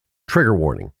Trigger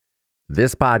warning.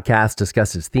 This podcast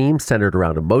discusses themes centered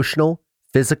around emotional,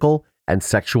 physical, and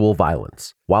sexual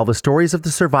violence. While the stories of the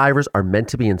survivors are meant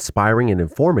to be inspiring and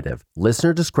informative,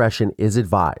 listener discretion is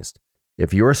advised.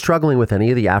 If you are struggling with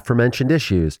any of the aforementioned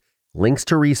issues, links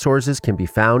to resources can be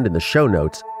found in the show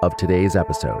notes of today's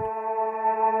episode.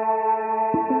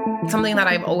 Something that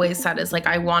I've always said is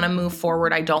I want to move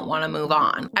forward. I don't want to move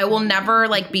on. I will never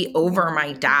be over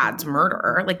my dad's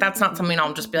murder. That's not something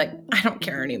I'll just be I don't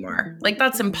care anymore.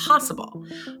 That's impossible.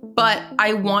 But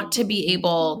I want to be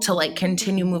able to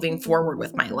continue moving forward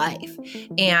with my life.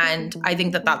 And I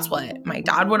think that that's what my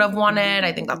dad would have wanted.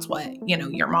 I think that's what,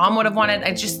 your mom would have wanted.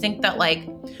 I just think that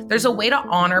there's a way to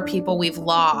honor people we've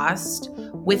lost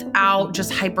without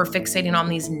just hyper fixating on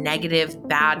these negative,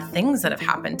 bad things that have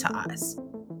happened to us.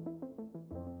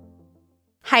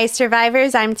 Hi,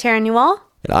 survivors. I'm Tara Newell.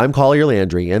 And I'm Collier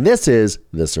Landry, and this is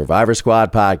the Survivor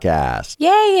Squad podcast.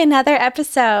 Yay, another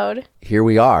episode. Here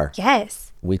we are.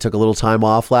 Yes. We took a little time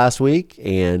off last week,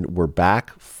 and we're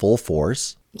back full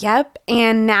force. Yep.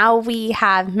 And now we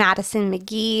have Madison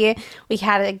McGhee. We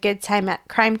had a good time at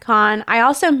CrimeCon. I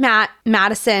also met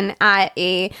Madison at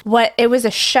it was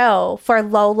a show for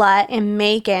Lola and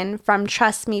Megan from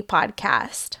Trust Me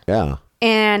podcast. Yeah.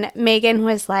 And Megan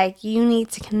was like, you need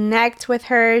to connect with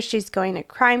her. She's going to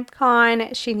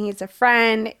CrimeCon. She needs a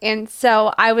friend. And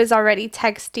so I was already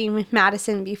texting with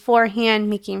Madison beforehand,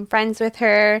 making friends with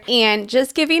her, and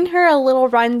just giving her a little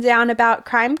rundown about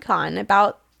CrimeCon,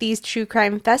 about these true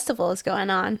crime festivals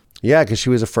going on. Yeah, because she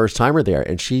was a first timer there.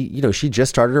 And she just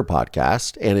started her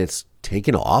podcast and it's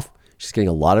taken off. She's getting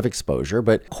a lot of exposure,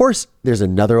 but of course there's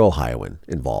another Ohioan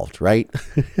involved, right?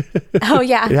 Oh,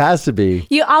 yeah. It has to be.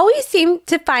 You always seem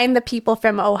to find the people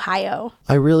from Ohio.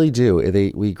 I really do.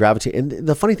 We gravitate. And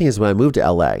the funny thing is when I moved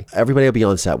to LA, everybody I'd be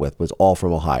on set with was all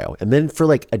from Ohio. And then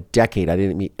for a decade, I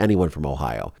didn't meet anyone from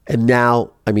Ohio. And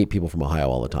now I meet people from Ohio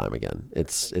all the time again.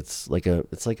 It's like a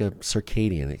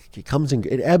circadian. It comes and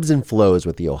it ebbs and flows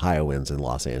with the Ohioans in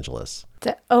Los Angeles.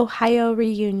 The Ohio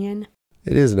reunion.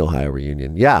 It is an Ohio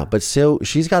reunion. Yeah. But so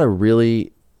she's got a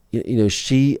really,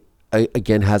 she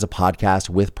again has a podcast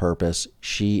with purpose.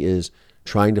 She is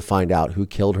trying to find out who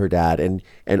killed her dad. And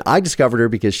I discovered her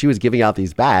because she was giving out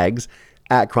these bags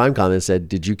at CrimeCon and said,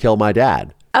 "Did you kill my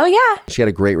dad?" Oh, yeah. She had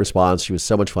a great response. She was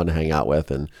so much fun to hang out with.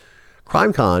 And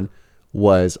CrimeCon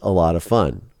was a lot of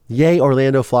fun. Yay,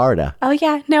 Orlando, Florida. Oh,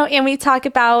 yeah. No, and we talk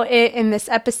about it in this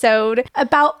episode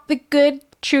about the good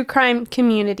true crime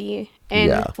community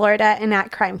in Florida and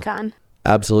at CrimeCon.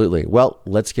 Absolutely. Well,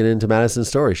 let's get into Madison's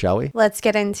story, shall we? Let's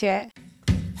get into it.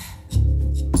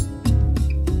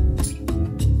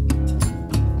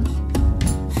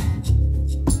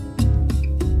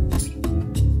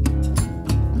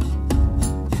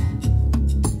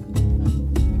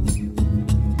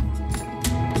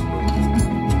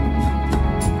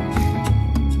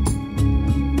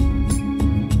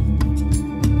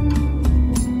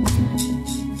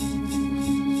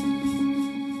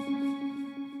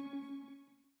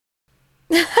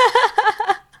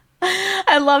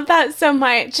 I love that so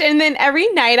much. And then every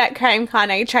night at CrimeCon,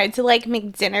 I tried to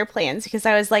make dinner plans because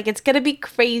I was like, it's going to be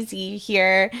crazy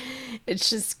here. It's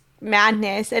just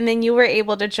madness. And then you were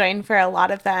able to join for a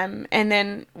lot of them. And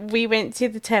then we went to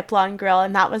the Teflon Grill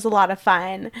and that was a lot of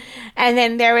fun. And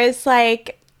then there was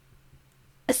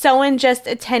someone just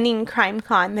attending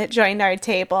CrimeCon that joined our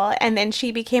table. And then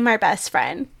she became our best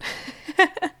friend.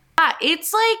 Yeah,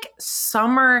 it's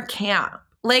summer camp.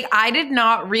 I did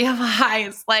not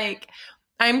realize,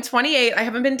 I'm 28. I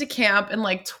haven't been to camp in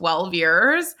 12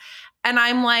 years. And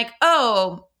I'm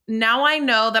oh, now I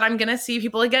know that I'm going to see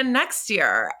people again next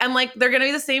year. And they're going to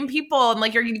be the same people.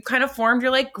 And you kind of formed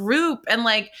your group. And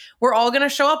we're all going to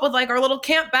show up with our little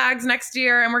camp bags next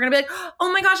year. And we're going to be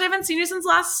oh my gosh, I haven't seen you since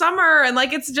last summer. And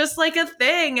it's just a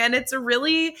thing. And it's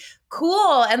really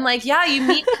cool. And yeah, you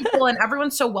meet people and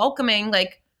everyone's so welcoming.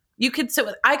 You could sit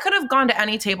with, I could have gone to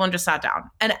any table and just sat down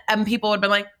and people would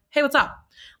have been hey, what's up?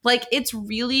 It's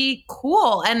really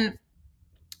cool. And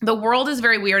the world is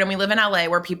very weird. And we live in LA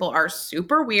where people are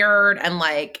super weird and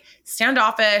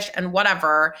standoffish and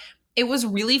whatever. It was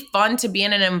really fun to be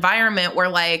in an environment where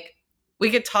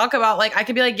we could talk about, I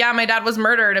could be yeah, my dad was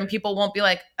murdered. And people won't be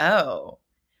oh,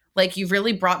 you've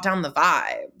really brought down the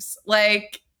vibes.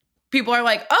 People are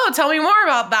oh, tell me more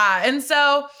about that. And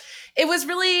so it was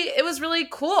really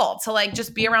cool to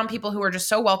just be around people who are just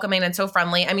so welcoming and so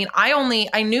friendly. I mean,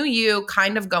 I knew you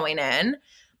kind of going in.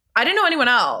 I didn't know anyone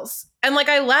else. And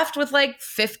I left with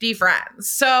 50 friends.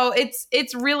 So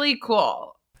it's really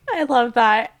cool. I love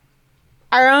that.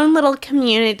 Our own little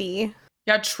community.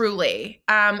 Yeah, truly.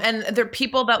 And there are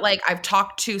people that like I've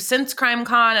talked to since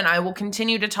CrimeCon and I will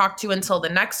continue to talk to until the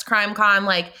next CrimeCon.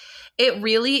 Like it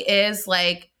really is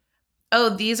like, oh,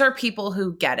 these are people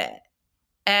who get it.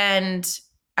 And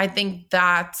I think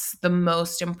that's the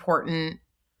most important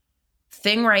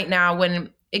thing right now when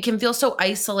it can feel so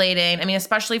isolating. I mean,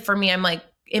 especially for me, I'm like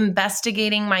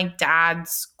investigating my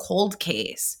dad's cold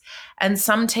case. And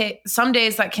some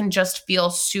days that can just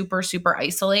feel super, super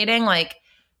isolating. Like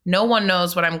no one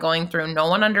knows what I'm going through. No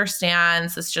one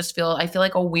understands. I feel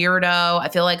like a weirdo. I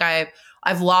feel like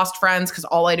I've lost friends because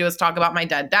all I do is talk about my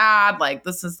dead dad. Like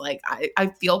this is like, I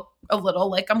feel a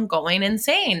little like I'm going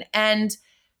insane. And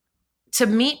to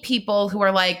meet people who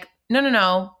are like,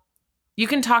 no, you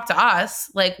can talk to us.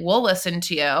 Like, we'll listen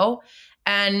to you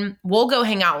and we'll go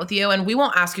hang out with you. And we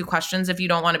won't ask you questions if you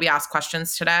don't want to be asked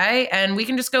questions today. And we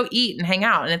can just go eat and hang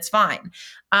out and it's fine.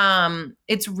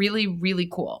 It's really, really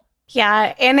cool.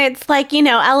 Yeah, and it's like, you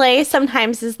know, LA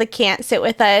sometimes is the can't sit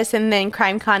with us, and then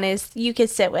CrimeCon is you could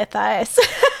sit with us.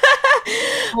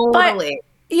 Totally.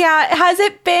 But yeah, has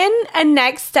it been a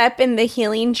next step in the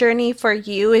healing journey for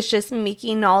you is just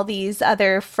making all these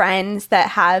other friends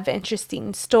that have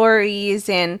interesting stories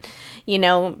and, you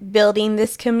know, building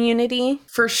this community?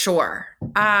 For sure.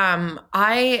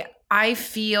 I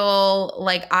feel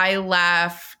like I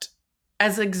left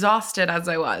as exhausted as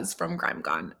I was from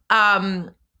CrimeCon.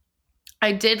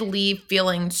 I did leave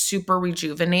feeling super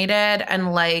rejuvenated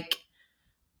and like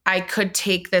I could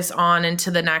take this on into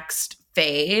the next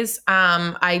phase.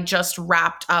 I just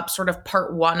wrapped up sort of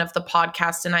part 1 of the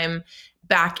podcast and I'm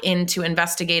back into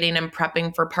investigating and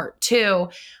prepping for part 2.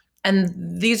 And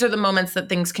these are the moments that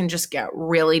things can just get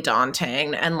really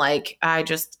daunting and like, I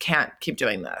just can't keep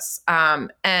doing this.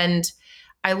 And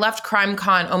I left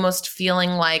CrimeCon almost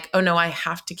feeling like, oh no, I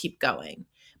have to keep going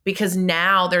because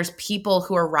now there's people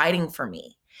who are writing for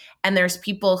me. And there's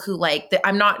people who like,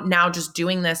 I'm not now just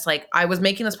doing this. Like I was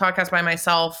making this podcast by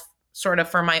myself sort of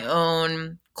for my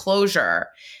own closure.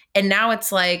 And now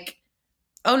it's like,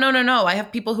 oh, no. I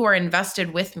have people who are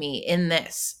invested with me in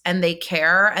this and they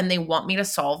care and they want me to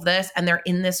solve this and they're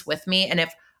in this with me. And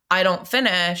if I don't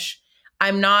finish,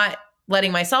 I'm not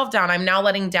letting myself down. I'm now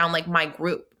letting down like my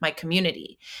group, my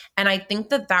community. And I think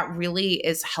that that really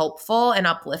is helpful and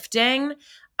uplifting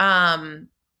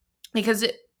because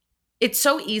it's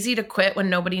so easy to quit when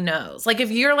nobody knows. Like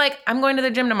if you're like, I'm going to the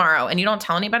gym tomorrow and you don't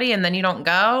tell anybody and then you don't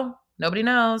go, nobody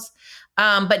knows.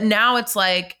 But now it's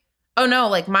like, oh no,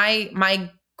 like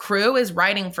my crew is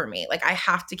writing for me. Like I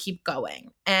have to keep going.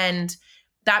 And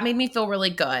that made me feel really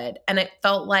good. And it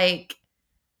felt like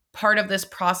part of this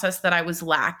process that I was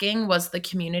lacking was the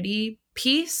community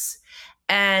piece.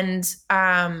 And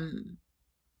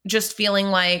just feeling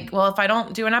like, well, if I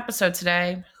don't do an episode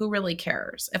today, who really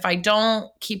cares? If I don't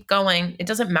keep going, it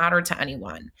doesn't matter to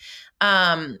anyone.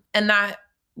 And that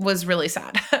was really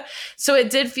sad. So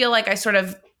it did feel like I sort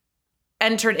of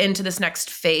entered into this next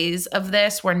phase of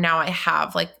this where now I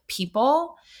have like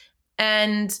people.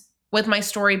 And with my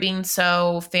story being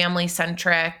so family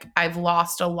centric, I've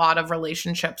lost a lot of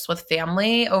relationships with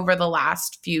family over the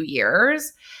last few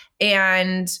years.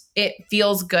 And it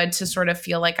feels good to sort of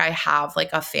feel like I have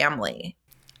like a family.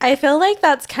 I feel like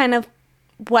that's kind of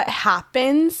what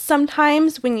happens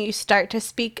sometimes when you start to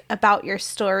speak about your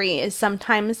story is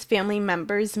sometimes family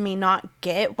members may not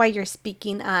get why you're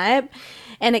speaking up.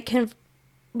 And it can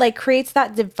like creates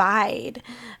that divide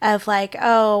of like,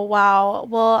 oh, wow,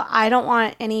 well, I don't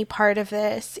want any part of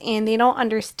this. And they don't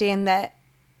understand that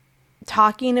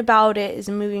talking about it is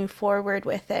moving forward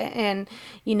with it and,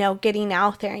 you know, getting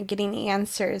out there and getting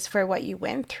answers for what you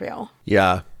went through.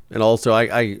 Yeah. And also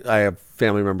I have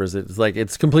family members that it's like,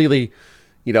 it's completely,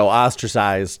 you know,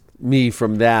 ostracized me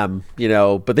from them, you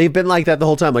know, but they've been like that the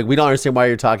whole time. Like, we don't understand why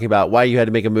you're talking about why you had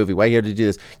to make a movie, why you had to do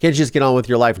this. Can't you just get on with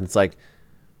your life? And it's like,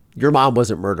 your mom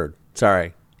wasn't murdered.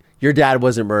 Sorry. Your dad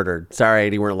wasn't murdered. Sorry.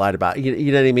 And you weren't lied about.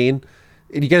 You know what I mean?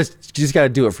 And you just got to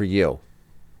do it for you.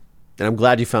 And I'm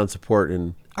glad you found support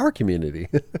in our community.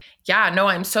 Yeah, no,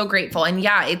 I'm so grateful. And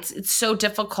yeah, it's so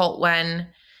difficult when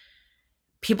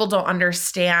people don't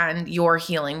understand your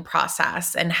healing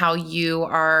process and how you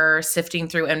are sifting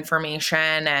through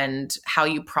information and how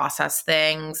you process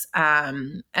things.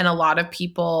 And a lot of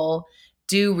people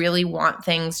do really want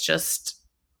things just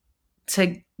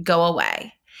to go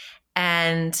away.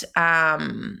 And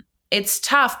it's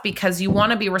tough because you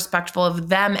want to be respectful of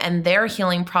them and their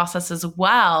healing process as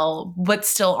well, but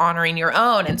still honoring your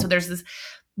own. And so there's this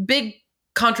big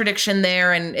contradiction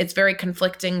there and it's very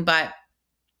conflicting. But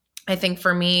I think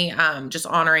for me, just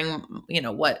honoring, you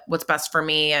know, what's best for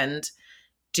me and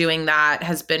doing that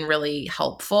has been really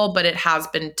helpful. But it has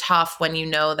been tough when you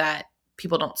know that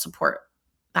people don't support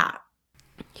that.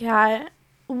 Yeah.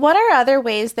 What are other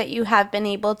ways that you have been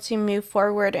able to move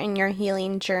forward in your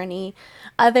healing journey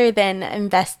other than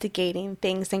investigating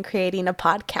things and creating a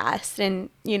podcast and,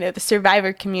 the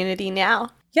survivor community now?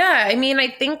 Yeah, I mean, I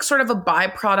think sort of a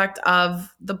byproduct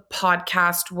of the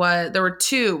podcast was there were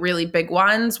two really big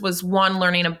ones. Was one,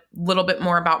 learning a little bit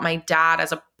more about my dad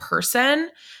as a person.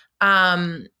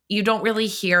 You don't really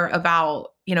hear about,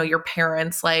 your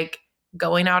parents like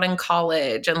going out in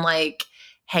college and like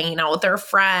hanging out with their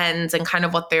friends and kind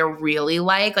of what they're really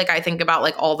like. Like I think about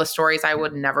like all the stories I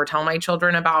would never tell my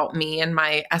children about me and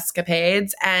my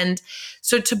escapades. And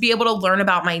so to be able to learn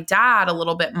about my dad a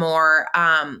little bit more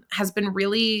has been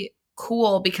really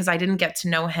cool because I didn't get to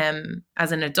know him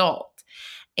as an adult.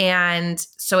 And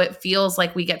so it feels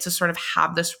like we get to sort of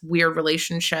have this weird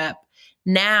relationship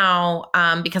now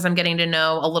because I'm getting to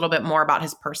know a little bit more about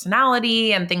his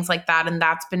personality and things like that. And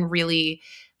that's been really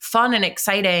fun and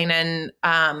exciting and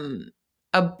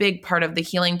a big part of the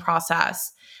healing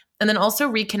process. And then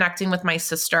also reconnecting with my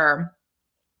sister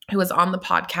who was on the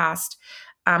podcast.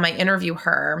 I interview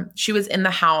her. She was in the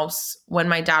house when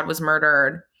my dad was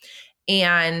murdered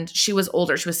and she was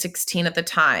older. She was 16 at the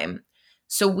time.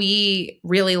 So we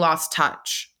really lost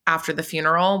touch after the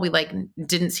funeral. We like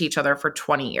didn't see each other for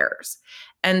 20 years.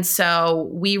 And so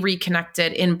we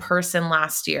reconnected in person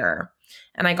last year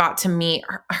and I got to meet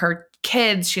her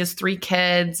kids. She has 3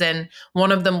 kids and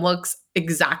one of them looks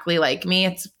exactly like me.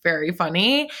 It's very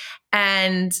funny.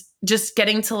 And just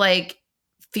getting to like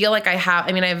feel like I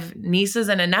have nieces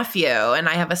and a nephew and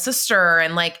I have a sister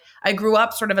and like I grew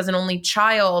up sort of as an only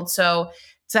child. So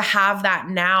to have that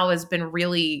now has been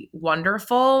really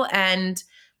wonderful. And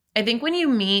I think when you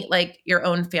meet like your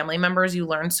own family members, you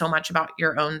learn so much about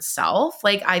your own self.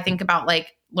 Like I think about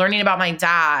like learning about my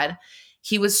dad.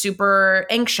 He was super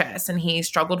anxious and he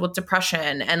struggled with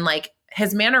depression and like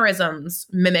his mannerisms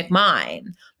mimic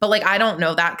mine. But like I don't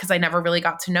know that because I never really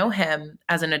got to know him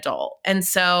as an adult. And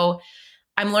so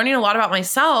I'm learning a lot about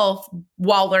myself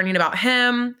while learning about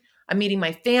him. I'm meeting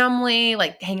my family,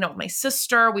 like hanging out with my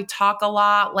sister. We talk a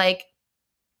lot. Like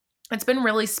it's been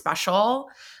really special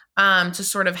to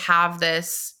sort of have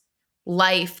this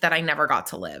life that I never got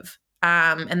to live.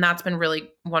 And that's been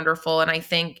really wonderful. And I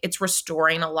think it's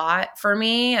restoring a lot for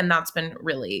me. And that's been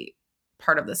really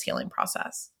part of this healing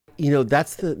process.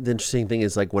 That's the interesting thing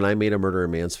is like when I made A Murder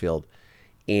in Mansfield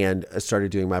and I started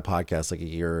doing my podcast like a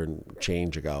year and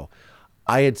change ago,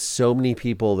 I had so many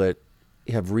people that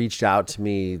have reached out to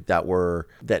me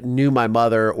that knew my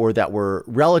mother or that were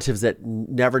relatives that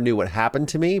never knew what happened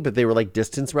to me, but they were like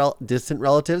distant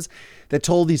relatives that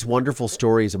told these wonderful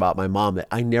stories about my mom that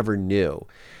I never knew.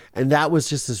 And that was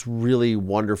just this really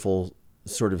wonderful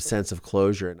sort of sense of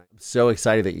closure. And I'm so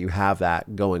excited that you have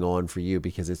that going on for you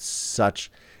because it's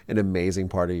such an amazing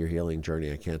part of your healing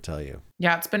journey. I can't tell you.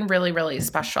 Yeah, it's been really, really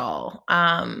special.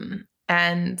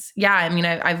 And yeah, I mean,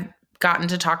 I've gotten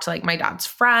to talk to like my dad's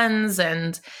friends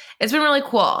and it's been really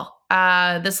cool.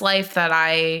 This life that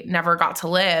I never got to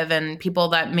live and people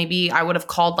that maybe I would have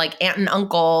called like aunt and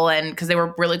uncle and because they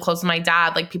were really close to my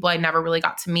dad, like people I never really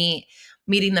got to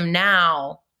meeting them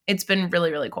now. It's been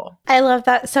really, really cool. I love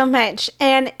that so much.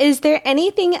 And is there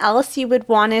anything else you would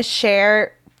want to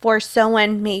share for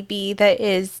someone maybe that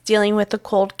is dealing with a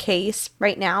cold case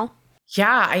right now?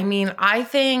 Yeah, I mean, I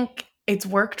think it's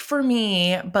worked for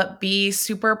me, but be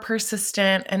super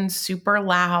persistent and super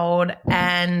loud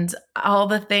and all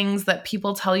the things that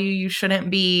people tell you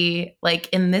shouldn't be. Like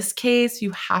in this case,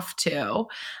 you have to.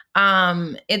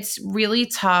 It's really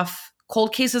tough.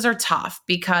 Cold cases are tough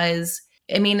because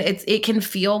I mean, it can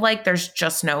feel like there's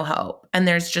just no hope and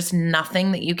there's just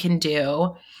nothing that you can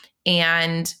do.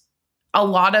 And a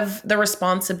lot of the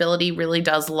responsibility really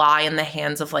does lie in the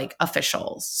hands of like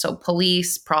officials. So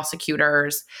police,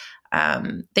 prosecutors,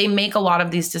 they make a lot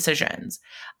of these decisions.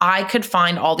 I could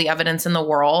find all the evidence in the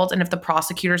world. And if the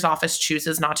prosecutor's office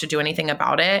chooses not to do anything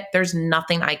about it, there's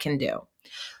nothing I can do.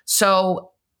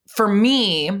 So for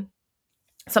me,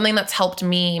 something that's helped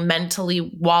me mentally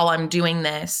while I'm doing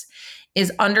this is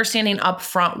understanding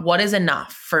upfront what is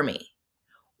enough for me.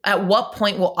 At what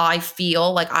point will I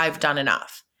feel like I've done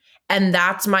enough? And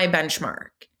that's my benchmark.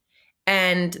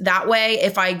 And that way,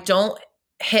 if I don't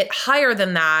hit higher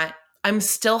than that, I'm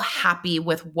still happy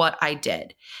with what I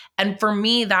did. And for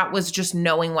me, that was just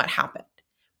knowing what happened.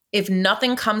 If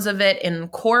nothing comes of it in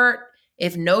court,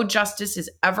 if no justice is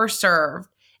ever served,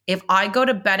 if I go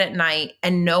to bed at night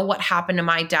and know what happened to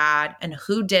my dad and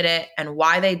who did it and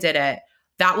why they did it,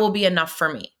 that will be enough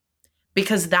for me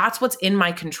because that's what's in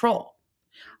my control.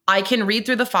 I can read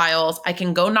through the files. I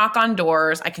can go knock on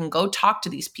doors. I can go talk to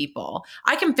these people.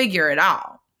 I can figure it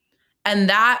out. And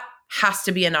that has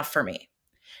to be enough for me.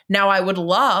 Now, I would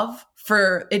love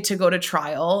for it to go to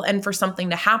trial and for something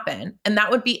to happen, and that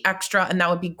would be extra and that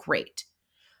would be great.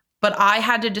 But I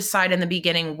had to decide in the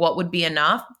beginning what would be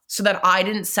enough so that I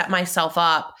didn't set myself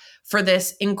up for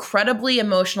this incredibly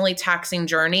emotionally taxing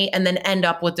journey and then end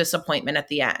up with disappointment at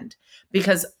the end,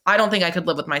 because I don't think I could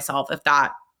live with myself if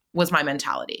that was my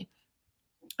mentality.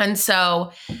 And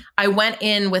so I went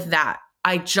in with that.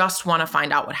 I just want to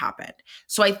find out what happened.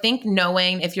 So I think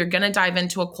knowing if you're going to dive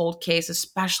into a cold case,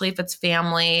 especially if it's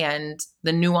family and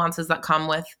the nuances that come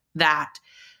with that,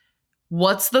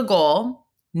 what's the goal?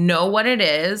 Know what it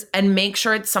is and make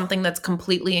sure it's something that's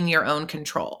completely in your own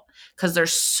control. Because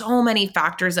there's so many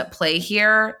factors at play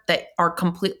here that are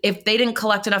complete. If they didn't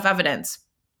collect enough evidence,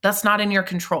 that's not in your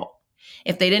control.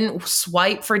 If they didn't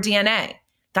swipe for DNA,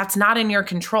 that's not in your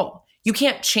control. You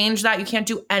can't change that. You can't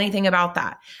do anything about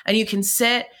that. And you can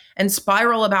sit and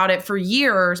spiral about it for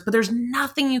years, but there's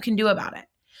nothing you can do about it.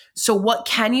 So what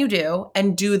can you do?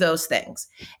 And do those things.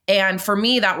 And for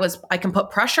me, that was, I can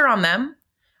put pressure on them.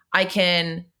 I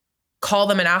can call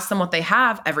them and ask them what they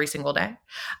have every single day.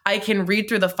 I can read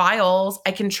through the files.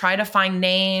 I can try to find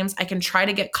names. I can try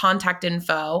to get contact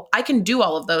info. I can do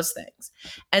all of those things.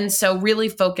 And so really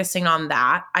focusing on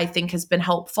that, I think, has been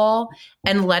helpful,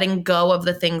 and letting go of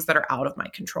the things that are out of my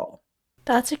control.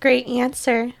 That's a great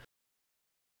answer.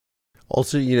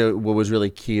 Also, what was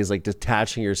really key is like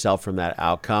detaching yourself from that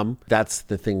outcome. That's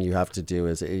the thing you have to do,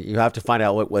 is you have to find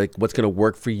out what's going to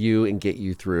work for you and get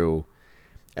you through,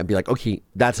 and be like, okay,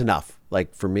 that's enough.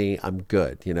 Like for me, I'm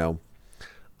good,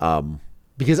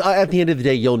 because at the end of the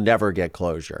day, you'll never get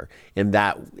closure in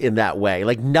that way.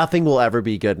 Like nothing will ever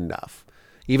be good enough.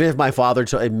 Even if my father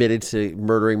admitted to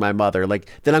murdering my mother, like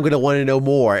then I'm going to want to know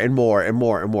more and more and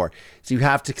more and more. So you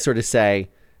have to sort of say,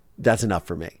 that's enough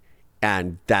for me.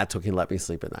 And that's what can let me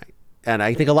sleep at night. And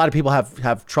I think a lot of people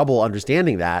have trouble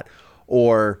understanding that,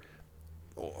 or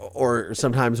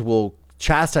sometimes will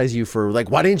chastise you for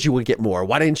like, why didn't you get more?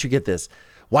 Why didn't you get this?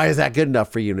 Why is that good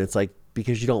enough for you? And it's like,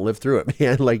 because you don't live through it,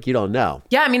 man. Like you don't know.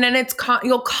 Yeah. I mean, and it's,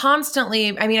 you'll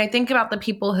constantly, I think about the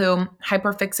people who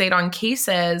hyperfixate on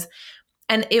cases,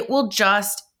 and it will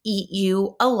just eat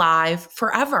you alive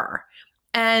forever.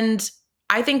 And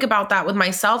I think about that with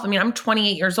myself. I'm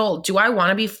 28 years old. Do I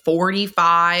want to be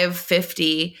 45,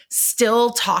 50, still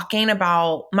talking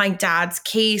about my dad's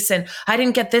case and I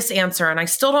didn't get this answer and I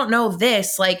still don't know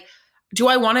this? Like, do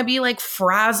I want to be like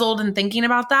frazzled and thinking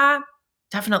about that?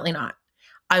 Definitely not.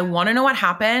 I want to know what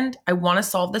happened. I want to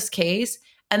solve this case.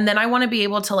 And then I want to be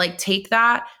able to like take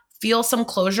that, feel some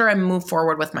closure, and move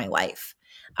forward with my life,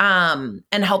 and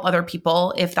help other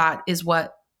people if that is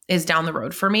what is down the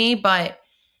road for me. But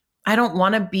I don't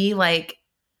want to be like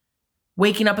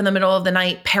waking up in the middle of the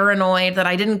night paranoid that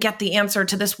I didn't get the answer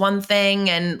to this one thing,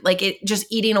 and like it just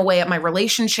eating away at my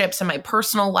relationships and my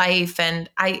personal life. And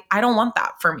I don't want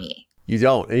that for me. You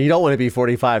don't. And you don't want to be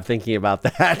 45 thinking about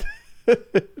that.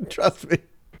 Trust me.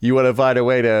 You want to find a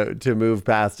way to move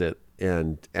past it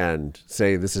and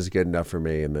say, this is good enough for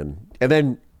me. And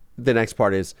then the next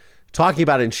part is talking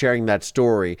about and sharing that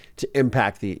story to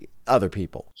impact the other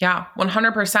people. Yeah,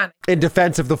 100%. In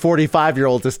defense of the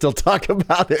 45-year-old to still talk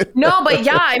about it. No, but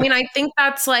yeah, I think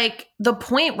that's like the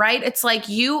point, right? It's like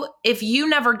if you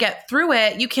never get through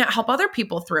it, you can't help other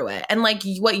people through it. And like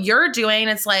what you're doing,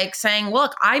 it's like saying,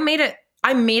 look, I made it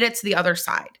to the other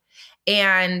side.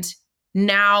 And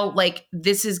now like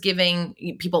this is giving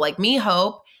people like me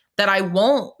hope that I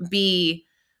won't be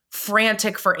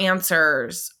frantic for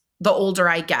answers the older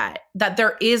I get, that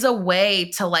there is a way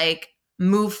to like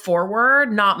move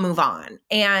forward, not move on.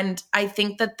 And I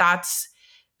think that that's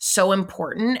so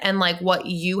important. And like what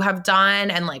you have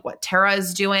done and like what Tara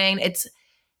is doing, it's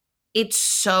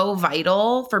so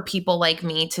vital for people like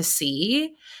me to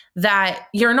see that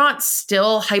you're not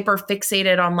still hyper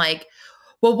fixated on like,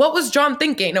 well, what was John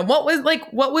thinking? And what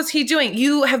was he doing?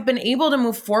 You have been able to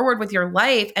move forward with your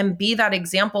life and be that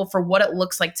example for what it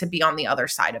looks like to be on the other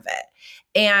side of it.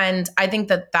 And I think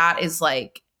that is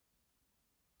like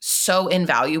so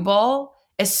invaluable,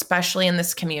 especially in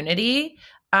this community.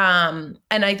 And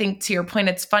I think to your point,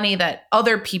 it's funny that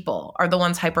other people are the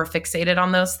ones hyper fixated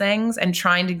on those things and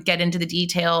trying to get into the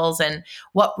details and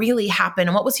what really happened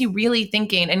and what was he really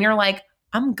thinking. And you're like,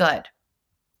 I'm good.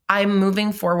 I'm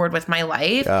moving forward with my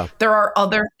life. Yeah. There are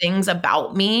other things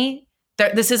about me.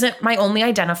 This isn't my only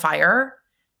identifier.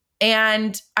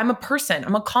 And I'm a person.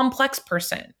 I'm a complex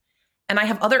person. And I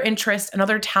have other interests and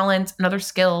other talents and other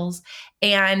skills.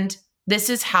 And this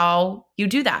is how you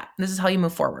do that. This is how you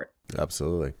move forward.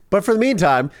 Absolutely. But for the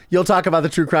meantime, you'll talk about the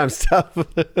true crime stuff.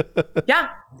 Yeah,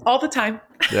 all the time.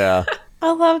 Yeah.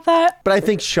 I love that. But I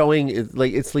think showing is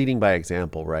like it's leading by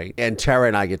example, right? And Tara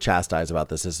and I get chastised about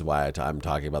this. This is why I'm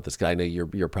talking about this, because I know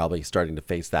you're probably starting to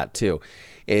face that too.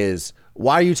 Is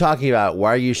why are you talking about?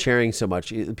 Why are you sharing so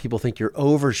much? People think you're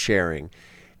oversharing,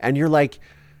 and you're like.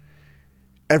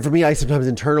 And for me, I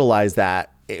sometimes internalize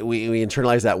that. We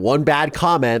internalize that one bad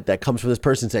comment that comes from this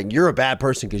person saying you're a bad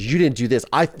person because you didn't do this.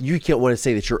 You can't want to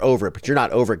say that you're over it, but you're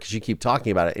not over it because you keep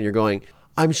talking about it, and you're going.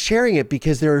 I'm sharing it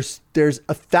because there's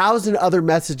 1,000 other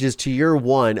messages to your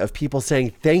one of people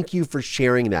saying, thank you for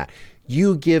sharing that.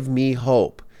 You give me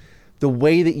hope. The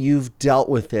way that you've dealt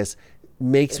with this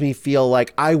makes me feel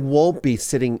like I won't be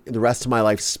sitting the rest of my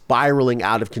life spiraling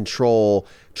out of control,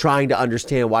 trying to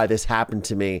understand why this happened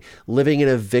to me, living in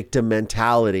a victim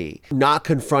mentality, not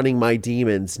confronting my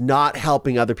demons, not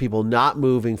helping other people, not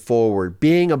moving forward,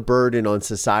 being a burden on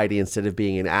society instead of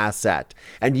being an asset.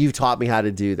 And you've taught me how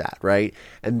to do that, right?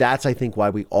 And that's, I think, why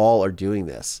we all are doing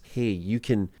this. Hey, you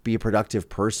can be a productive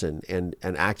person and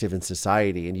active in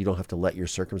society, and you don't have to let your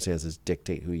circumstances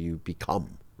dictate who you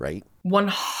become, right?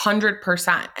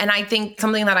 100%. And I think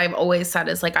something that I've always said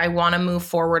is like, I want to move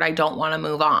forward. I don't want to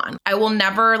move on. I will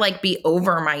never like be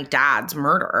over my dad's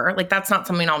murder. Like, that's not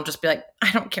something I'll just be like,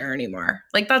 I don't care anymore.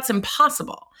 Like, that's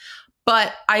impossible.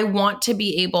 But I want to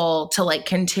be able to like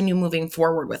continue moving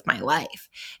forward with my life.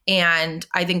 And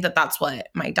I think that that's what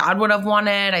my dad would have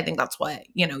wanted. I think that's what,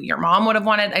 your mom would have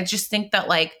wanted. I just think that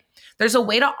like, there's a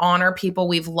way to honor people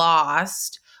we've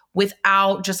lost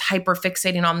without just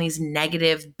hyperfixating on these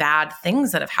negative, bad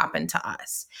things that have happened to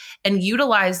us, and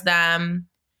utilize them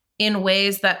in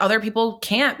ways that other people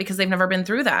can't because they've never been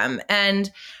through them. And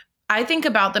I think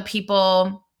about the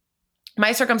people,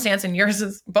 my circumstance and yours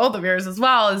is both of yours as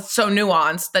well is so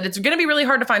nuanced that it's going to be really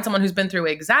hard to find someone who's been through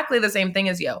exactly the same thing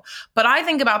as you. But I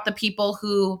think about the people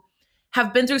who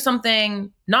have been through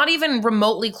something not even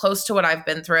remotely close to what I've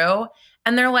been through.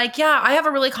 And they're like, yeah, I have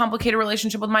a really complicated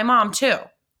relationship with my mom too.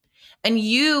 And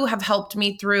you have helped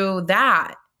me through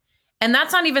that. And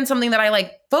that's not even something that I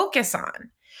like focus on.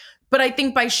 But I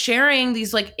think by sharing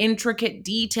these like intricate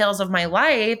details of my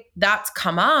life, that's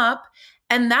come up.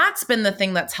 And that's been the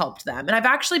thing that's helped them. And I've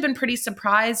actually been pretty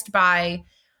surprised by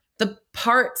the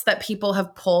parts that people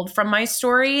have pulled from my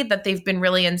story that they've been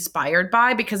really inspired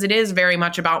by, because it is very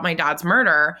much about my dad's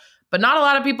murder. But not a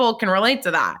lot of people can relate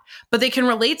to that. But they can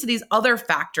relate to these other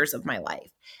factors of my life.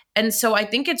 And so I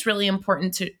think it's really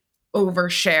important to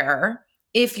overshare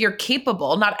if you're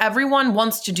capable. Not everyone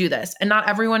wants to do this, and not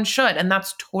everyone should, and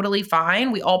that's totally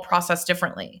fine. We all process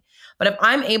differently. But if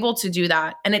I'm able to do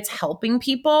that and it's helping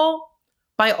people,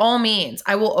 by all means,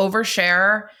 I will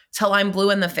overshare till I'm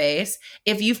blue in the face.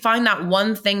 If you find that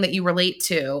one thing that you relate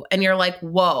to and you're like,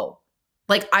 whoa,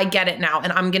 like I get it now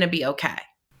and I'm going to be okay.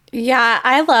 Yeah,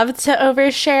 I love to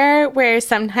overshare, where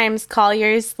sometimes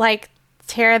Collier's like,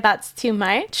 Tara, that's too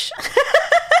much.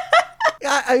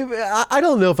 I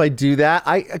don't know if I do that.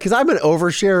 Because I'm an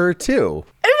oversharer too. Well,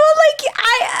 like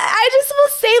I just will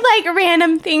say like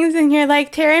random things, and you're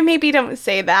like, Tara, maybe don't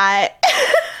say that.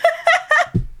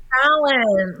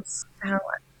 Balance.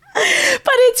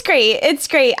 But it's great. It's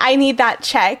great. I need that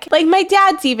check. Like my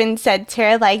dad's even said,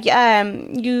 Tara, like,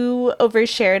 you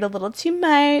overshared a little too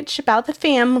much about the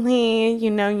family.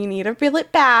 You need to reel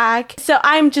it back. So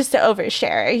I'm just an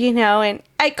oversharer,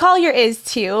 and Collier is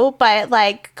too, but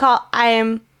like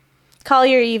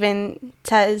Collier even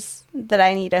says that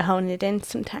I need to hone it in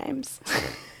sometimes.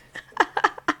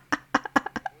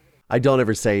 I don't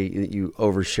ever say you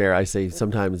overshare. I say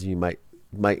sometimes you might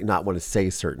not want to say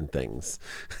certain things.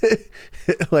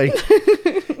 Like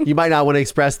you might not want to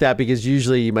express that because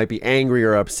usually you might be angry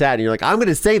or upset and you're like, I'm going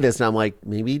to say this. And I'm like,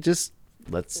 maybe just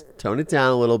let's tone it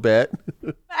down a little bit.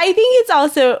 I think it's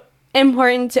also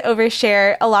important to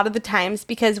overshare a lot of the times,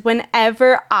 because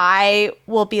whenever I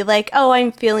will be like, oh,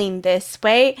 I'm feeling this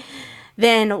way,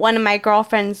 then one of my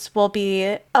girlfriends will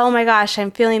be, oh my gosh,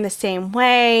 I'm feeling the same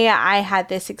way. I had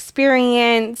this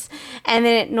experience. And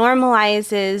then it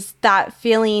normalizes that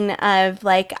feeling of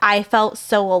like, I felt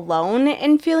so alone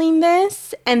in feeling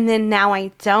this. And then now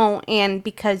I don't. And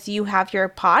because you have your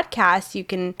podcast, you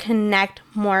can connect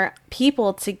more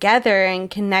people together and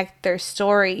connect their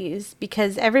stories,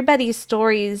 because everybody's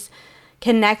stories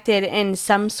connected in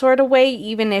some sort of way,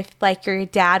 even if like your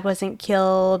dad wasn't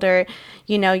killed, or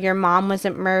your mom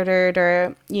wasn't murdered,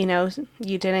 or you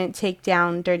didn't take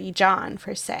down Dirty John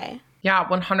per se. Yeah,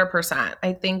 100%.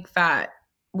 I think that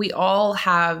we all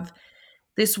have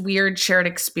this weird shared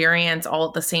experience all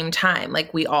at the same time.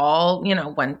 Like we all,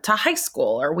 went to high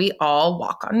school, or we all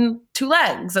walk on two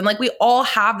legs, and like we all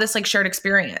have this like shared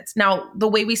experience. Now, the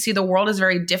way we see the world is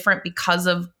very different because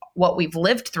of what we've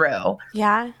lived through.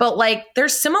 Yeah. But like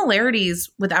there's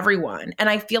similarities with everyone. And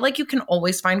I feel like you can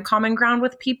always find common ground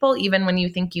with people, even when you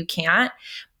think you can't.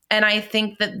 And I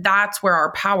think that that's where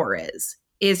our power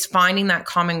is finding that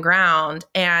common ground.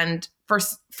 And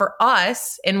for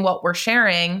us in what we're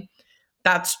sharing,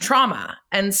 that's trauma.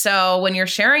 And so when you're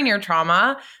sharing your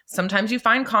trauma, sometimes you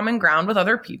find common ground with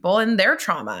other people and their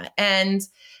trauma. And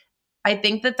I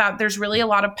think that there's really a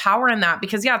lot of power in that,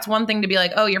 because yeah, it's one thing to be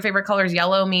like, oh, your favorite color is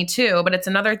yellow, me too. But it's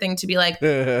another thing to be like,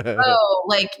 oh,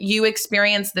 like you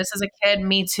experienced this as a kid,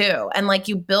 me too. And like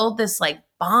you build this like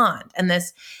bond and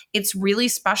this, it's really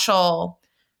special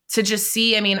to just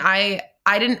see. I mean, I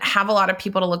didn't have a lot of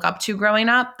people to look up to growing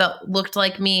up that looked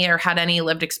like me or had any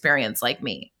lived experience like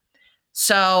me.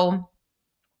 So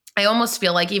I almost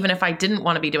feel like even if I didn't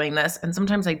want to be doing this, and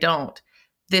sometimes I don't,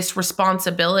 this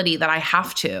responsibility that I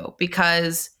have to,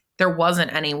 because there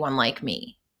wasn't anyone like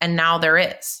me and now there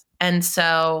is. And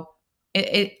so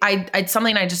it's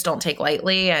something I just don't take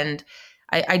lightly. And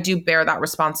I do bear that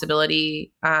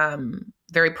responsibility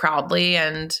very proudly.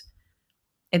 And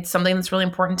it's something that's really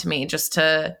important to me, just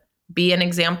to be an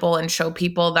example and show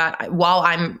people that while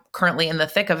I'm currently in the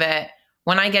thick of it,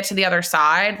 when I get to the other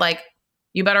side, like,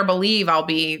 you better believe I'll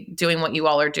be doing what you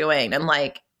all are doing and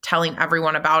like telling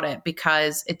everyone about it,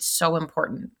 because it's so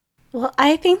important. Well,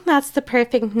 I think that's the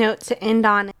perfect note to end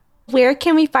on. Where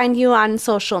can we find you on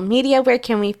social media? Where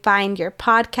can we find your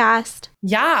podcast?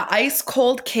 Yeah, Ice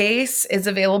Cold Case is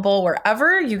available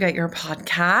wherever you get your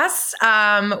podcasts.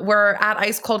 We're at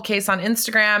Ice Cold Case on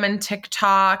Instagram and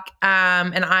TikTok.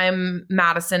 And I'm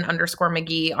Madison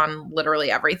 _McGhee on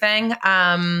literally everything.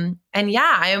 And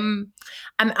yeah, I'm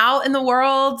out in the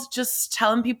world just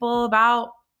telling people about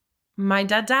my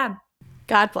dead dad.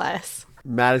 God bless.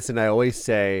 Madison, I always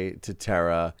say to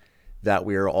Tara that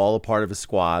we are all a part of a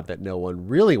squad that no one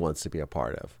really wants to be a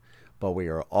part of, but we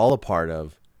are all a part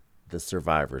of the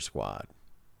Survivor Squad.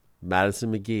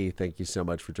 Madison McGhee, thank you so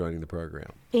much for joining the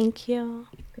program. Thank you.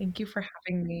 Thank you for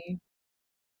having me.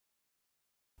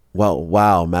 Well,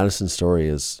 wow, Madison's story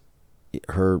is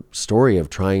her story of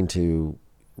trying to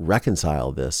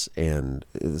reconcile this, and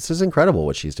this is incredible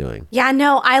what she's doing. Yeah,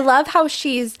 no, I love how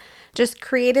she's just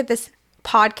created this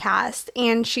podcast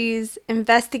and she's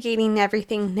investigating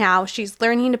everything now. She's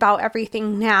learning about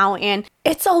everything now, and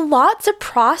it's a lot to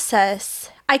process.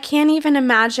 I can't even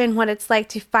imagine what it's like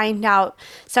to find out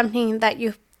something that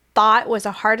you thought was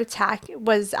a heart attack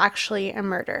was actually a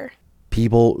murder.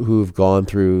 People who've gone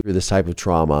through this type of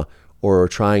trauma or are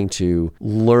trying to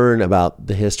learn about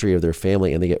the history of their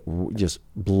family, and they get just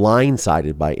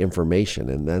blindsided by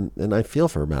information. And I feel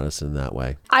for Madison in that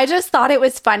way. I just thought it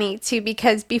was funny too,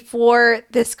 because before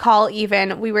this call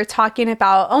even, we were talking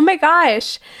about, oh my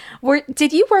gosh,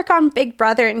 did you work on Big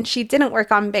Brother? And she didn't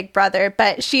work on Big Brother,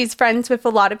 but she's friends with a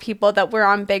lot of people that were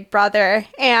on Big Brother.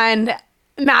 And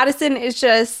Madison is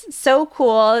just so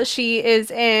cool. She is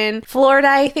in Florida,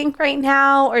 I think, right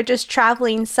now, or just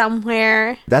traveling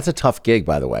somewhere. That's a tough gig,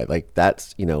 by the way. Like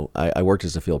that's, I worked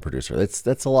as a field producer.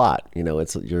 That's a lot.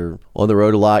 You're on the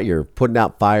road a lot. You're putting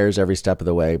out fires every step of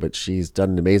the way, but she's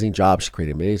done an amazing job. She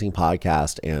created an amazing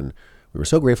podcast, and we were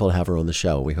so grateful to have her on the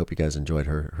show. We hope you guys enjoyed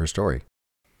her story.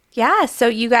 Yeah, so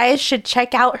you guys should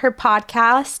check out her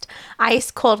podcast,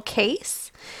 Ice Cold Case.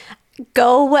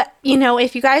 Go,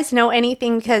 if you guys know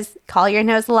anything, because Collier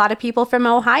knows a lot of people from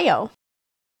Ohio.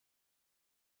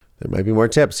 There might be more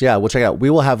tips. Yeah, we'll check it out.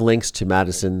 We will have links to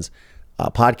Madison's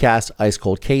podcast, Ice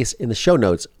Cold Case, in the show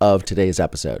notes of today's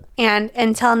episode. And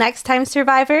until next time,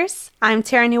 survivors, I'm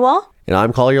Tara Newell. And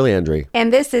I'm Collier Landry.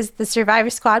 And this is the Survivor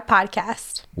Squad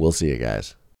podcast. We'll see you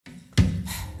guys.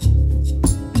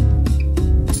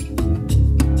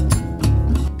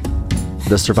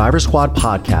 The Survivor Squad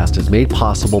podcast is made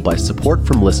possible by support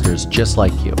from listeners just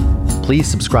like you. Please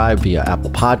subscribe via Apple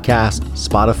Podcasts,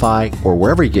 Spotify, or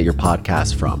wherever you get your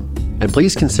podcasts from. And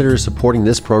please consider supporting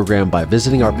this program by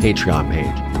visiting our Patreon page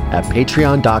at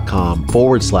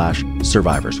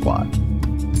patreon.com/Survivor Squad.